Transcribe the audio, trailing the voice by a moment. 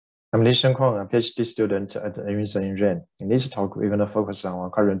I'm Li Kuang, a PhD student at the University in Rennes. In this talk, we're going to focus on our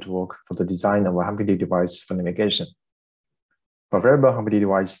current work for the design of a Haptic device for navigation. For variable Haptic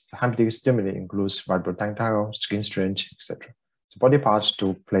device, the Haptic stimuli includes vibrotactile, skin stretch, etc. The body parts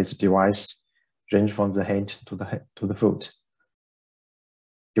to place the device range from the head to the foot.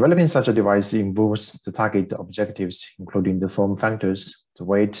 Developing such a device involves the target objectives, including the form factors, the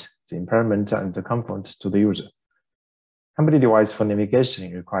weight, the impairment, and the comfort to the user. Haptic device for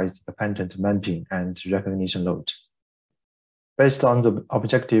navigation requires the pattern mapping and recognition load. Based on the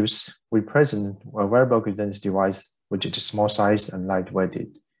objectives, we present a wearable cutaneous device which is small size and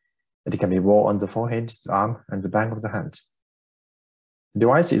lightweighted. It can be worn on the forehead, the arm, and the back of the hand. The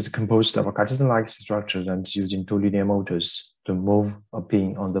device is composed of a Cartesian-like structure and using two linear motors to move a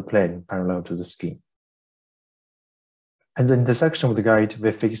pin on the plane parallel to the skin. At the intersection of the guide,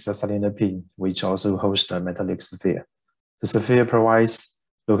 we fix a cylinder pin, which also hosts a metallic sphere. The sphere provides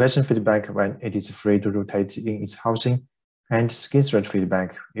location feedback when it is free to rotate in its housing, and skin stretch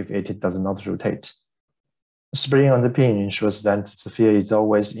feedback if it does not rotate. The spring on the pin ensures that the sphere is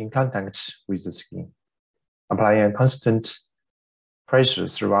always in contact with the skin, applying a constant pressure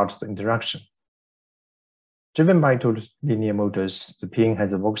throughout the interaction. Driven by two linear motors, the pin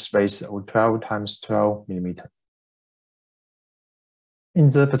has a workspace of 12 × 12 mm. In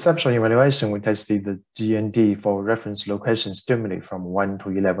the perceptual evaluation, we tested the G&D for reference location stimuli from 1 to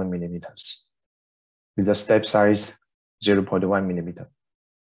 11 mm, with a step size 0.1 mm.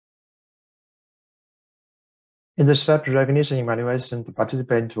 In the shape recognition evaluation, the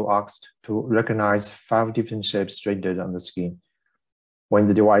participants were asked to recognize 5 different shapes rendered on the skin when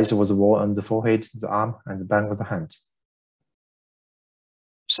the device was worn on the forehead, the arm, and the back of the hand.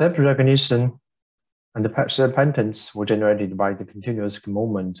 Shape recognition and the shape patterns were generated by the continuous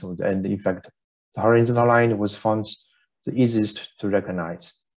movement of the end effector. The horizontal line was found the easiest to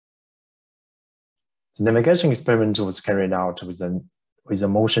recognize. The navigation experiment was carried out with a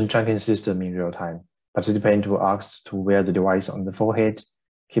motion tracking system in real time. Participants were asked to wear the device on the forehead,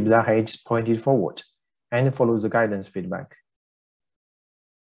 keep their head pointed forward, and follow the guidance feedback.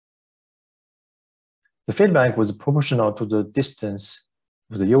 The feedback was proportional to the distance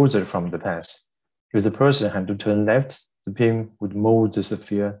of the user from the path. If the person had to turn left, the pin would move the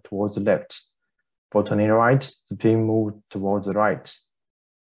sphere towards the left. For turning right, the pin moved towards the right.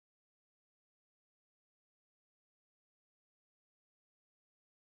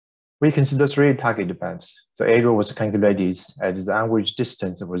 We consider 3 target paths. The area was calculated as the average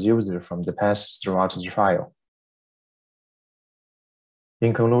distance of the user from the path throughout the trial.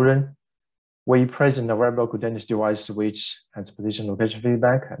 In conclusion, we present a wearable cutaneous device which has position location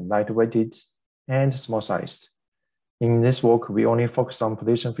feedback and lightweighted and small-sized. In this work, we only focus on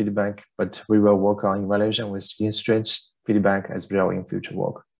position feedback, but we will work on evaluation with skin stretch feedback as well in future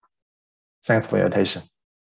work. Thanks for your attention.